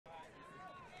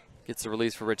Gets the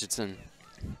release for Richardson.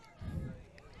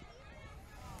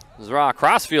 Zara,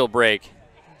 crossfield break.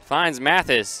 Finds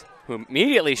Mathis, who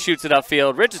immediately shoots it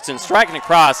upfield. Richardson striking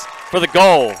across for the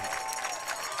goal.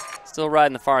 Still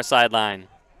riding the far sideline.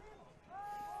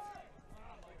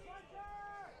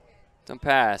 Don't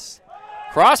pass.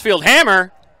 Crossfield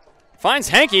hammer. Finds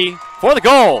Henke for the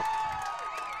goal.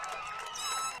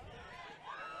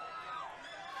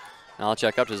 I'll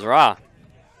check up to Zara.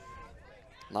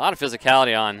 A lot of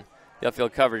physicality on the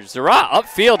upfield coverage. Zara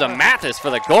upfield to Mathis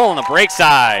for the goal on the break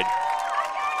side.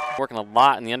 Working a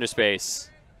lot in the underspace.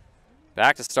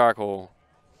 Back to Starkle.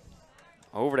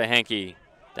 Over to Henke.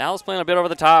 Dallas playing a bit over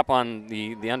the top on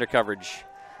the under coverage.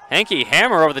 Henke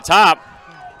hammer over the top.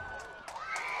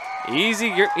 Easy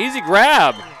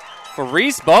grab for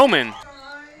Reese Bowman.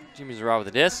 Jimmy Zara with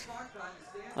the disc.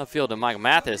 Upfield to Michael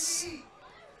Mathis.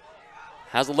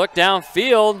 Has a look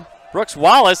downfield. Brooks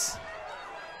Wallace.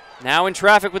 Now in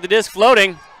traffic with the disc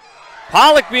floating.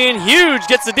 Pollock being huge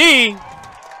gets the D.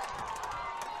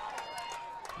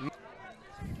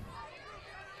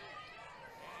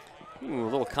 Ooh, a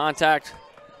little contact.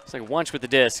 Looks like Wunsch with the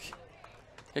disc.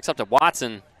 Kicks up to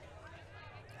Watson.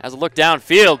 Has a look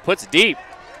downfield. Puts it deep.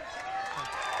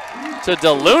 To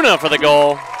DeLuna for the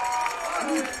goal.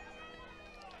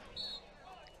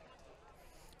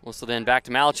 Whistled in back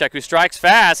to Malachek, who strikes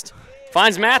fast.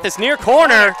 Finds Mathis near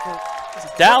corner.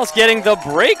 Dallas getting the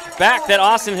break back that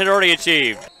Austin had already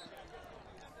achieved.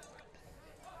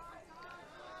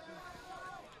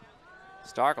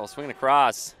 Starkle swinging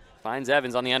across. Finds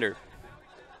Evans on the under.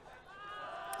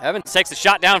 Evans takes a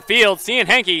shot downfield, seeing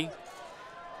Henke.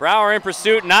 Brower in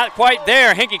pursuit, not quite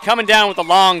there. Henke coming down with a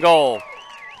long goal.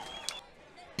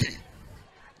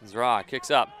 Zara kicks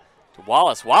up to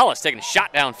Wallace. Wallace taking a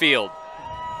shot downfield.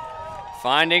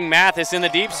 Finding Mathis in the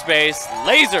deep space.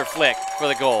 Laser flick for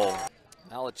the goal.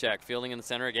 Malachek fielding in the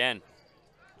center again.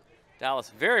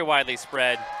 Dallas very widely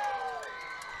spread.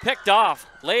 Picked off.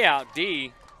 Layout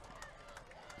D.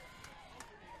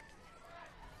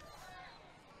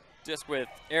 Disc with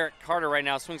Eric Carter right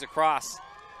now. Swings across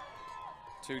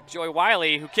to Joey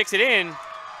Wiley, who kicks it in.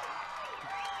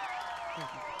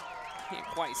 Can't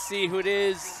quite see who it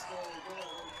is.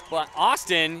 But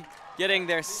Austin getting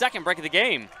their second break of the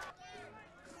game.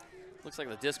 Looks like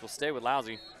the disc will stay with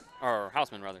Lousy, or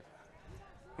Houseman rather,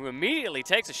 who immediately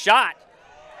takes a shot.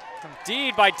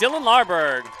 Indeed by Dylan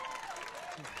Larberg.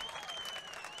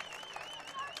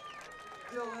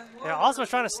 Yeah, Austin was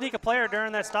trying to sneak a player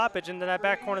during that stoppage into that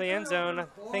back corner of the end zone. I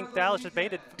think Dallas just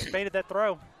baited that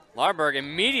throw. Larberg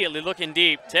immediately looking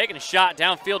deep, taking a shot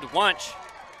downfield to Wunsch.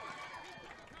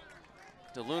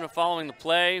 DeLuna following the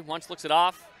play. Wunsch looks it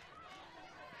off.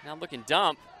 Now looking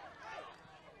dump.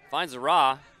 Finds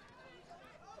Zara.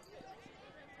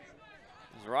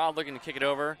 Zara looking to kick it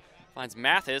over. Finds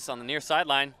Mathis on the near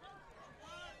sideline.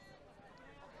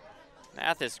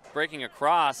 Mathis breaking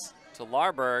across to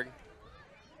Larberg.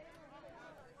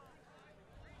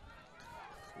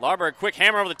 Larberg, quick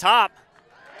hammer over the top.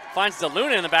 Finds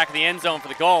DeLuna in the back of the end zone for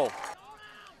the goal.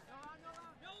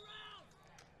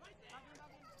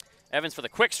 Evans for the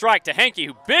quick strike to Henke,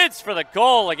 who bids for the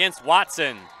goal against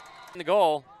Watson. The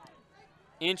goal,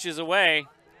 inches away.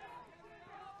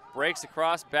 Breaks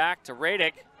across back to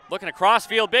Radick. Looking across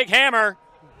field, big hammer.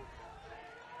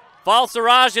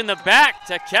 Valsaraj in the back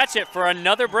to catch it for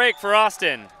another break for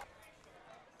Austin.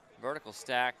 Vertical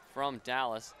stack from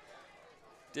Dallas.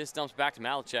 Disc dumps back to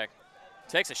Malachek.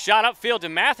 Takes a shot upfield to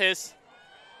Mathis.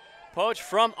 Poach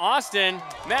from Austin.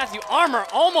 Matthew Armour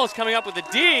almost coming up with the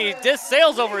D. Disc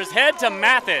sails over his head to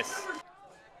Mathis.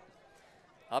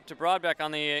 Up to Broadbeck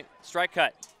on the strike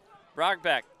cut.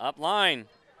 Broadbeck up line.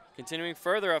 Continuing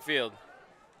further upfield.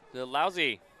 To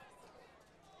Lousy.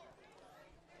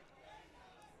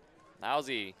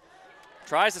 Lousy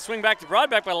tries to swing back to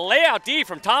Broadbeck, but a layout D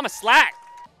from Thomas Slack.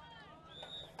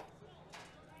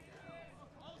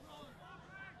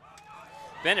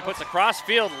 Bennett puts a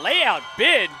cross-field layout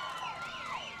bid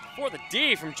for the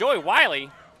D from Joey Wiley.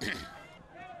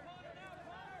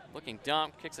 Looking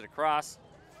dump, kicks it across,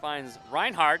 finds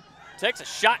Reinhardt, takes a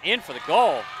shot in for the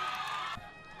goal.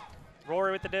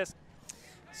 Rory with the disc.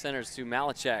 Centers to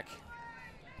Malachek.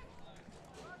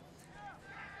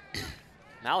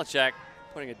 Malachek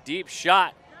putting a deep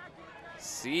shot.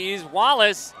 Sees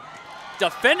Wallace.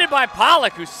 Defended by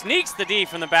Pollock, who sneaks the D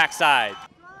from the backside.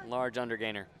 Large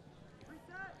undergainer.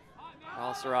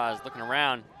 Al-Saraz looking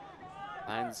around.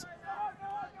 Finds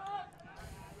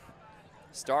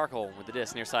Starkle with the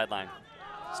disc near sideline.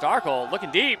 Starkle looking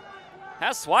deep.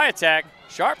 Has Swiatek.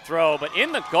 Sharp throw, but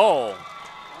in the goal.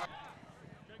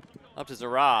 Up to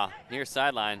Zara, near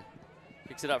sideline.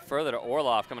 Kicks it up further to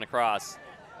Orloff coming across.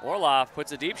 Orloff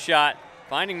puts a deep shot,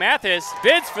 finding Mathis,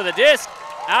 bids for the disc,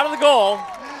 out of the goal.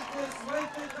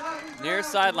 Near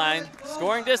sideline,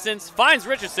 scoring distance, finds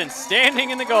Richardson standing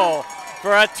in the goal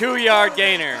for a 2-yard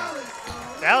gainer.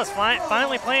 Dallas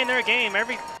finally playing their game.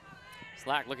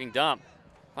 Slack looking dump,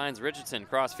 finds Richardson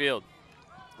cross field.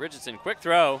 Richardson, quick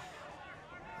throw,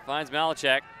 finds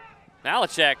Malachek.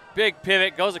 Malachek, big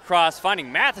pivot, goes across,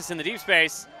 finding Mathis in the deep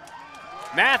space.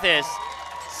 Mathis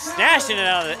snatching it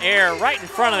out of the air right in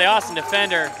front of the Austin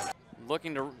defender,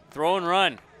 looking to throw and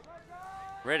run.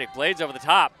 Riddick blades over the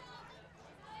top.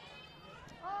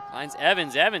 Finds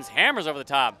Evans. Evans hammers over the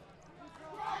top.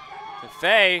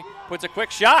 Fay puts a quick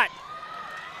shot.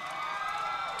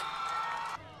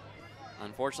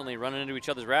 Unfortunately, running into each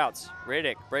other's routes.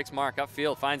 Riddick breaks mark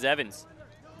upfield, finds Evans.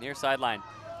 Near sideline.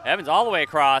 Evans all the way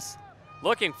across,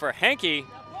 looking for Henke.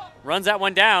 Runs that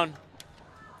one down.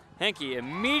 Henke,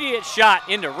 immediate shot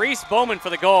into Reese Bowman for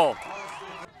the goal.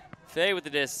 Fay with the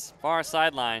disc, far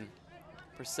sideline.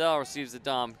 Purcell receives the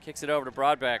dump, kicks it over to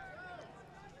Broadbeck.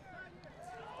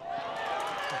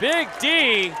 Big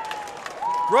D,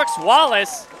 Brooks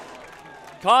Wallace,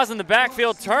 causing the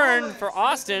backfield turn for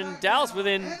Austin. Dallas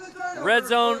within red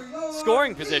zone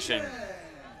scoring position.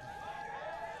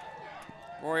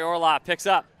 Rory Orloff picks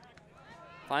up,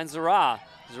 finds Zara.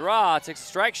 Zara takes a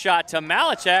strike shot to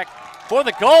Malachek for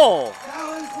the goal.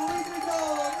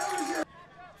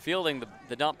 Fielding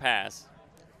the dump pass.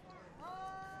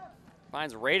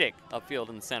 Finds Radick upfield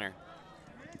in the center.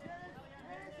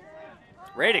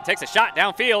 Radick takes a shot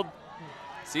downfield.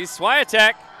 Sees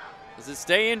Swiatek. Does it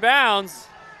stay in bounds?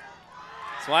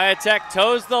 Swiatek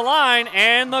toes the line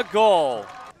and the goal.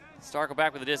 Starkle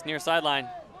back with the disc near sideline.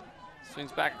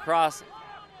 Swings back across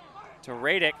to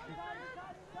Radick.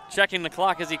 Checking the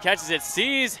clock as he catches it.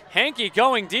 Sees Henke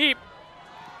going deep.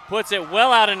 Puts it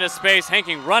well out into space.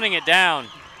 Henke running it down.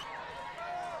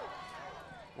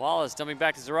 Wallace dumping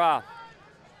back to Zara.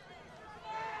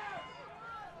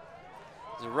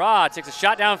 Zara takes a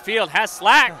shot downfield, has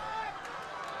Slack.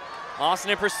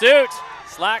 Austin in pursuit.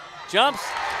 Slack jumps,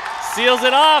 seals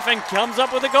it off, and comes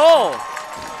up with a goal.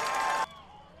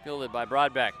 Fielded by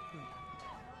Broadbeck.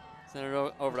 Send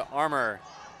it over to Armour.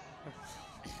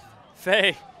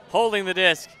 Fay holding the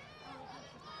disc.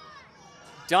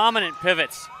 Dominant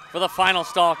pivots for the final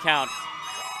stall count.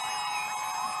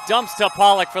 Dumps to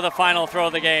Pollock for the final throw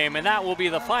of the game, and that will be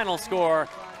the final score.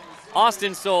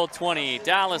 Austin Sold 20,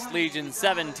 Dallas Legion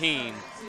 17.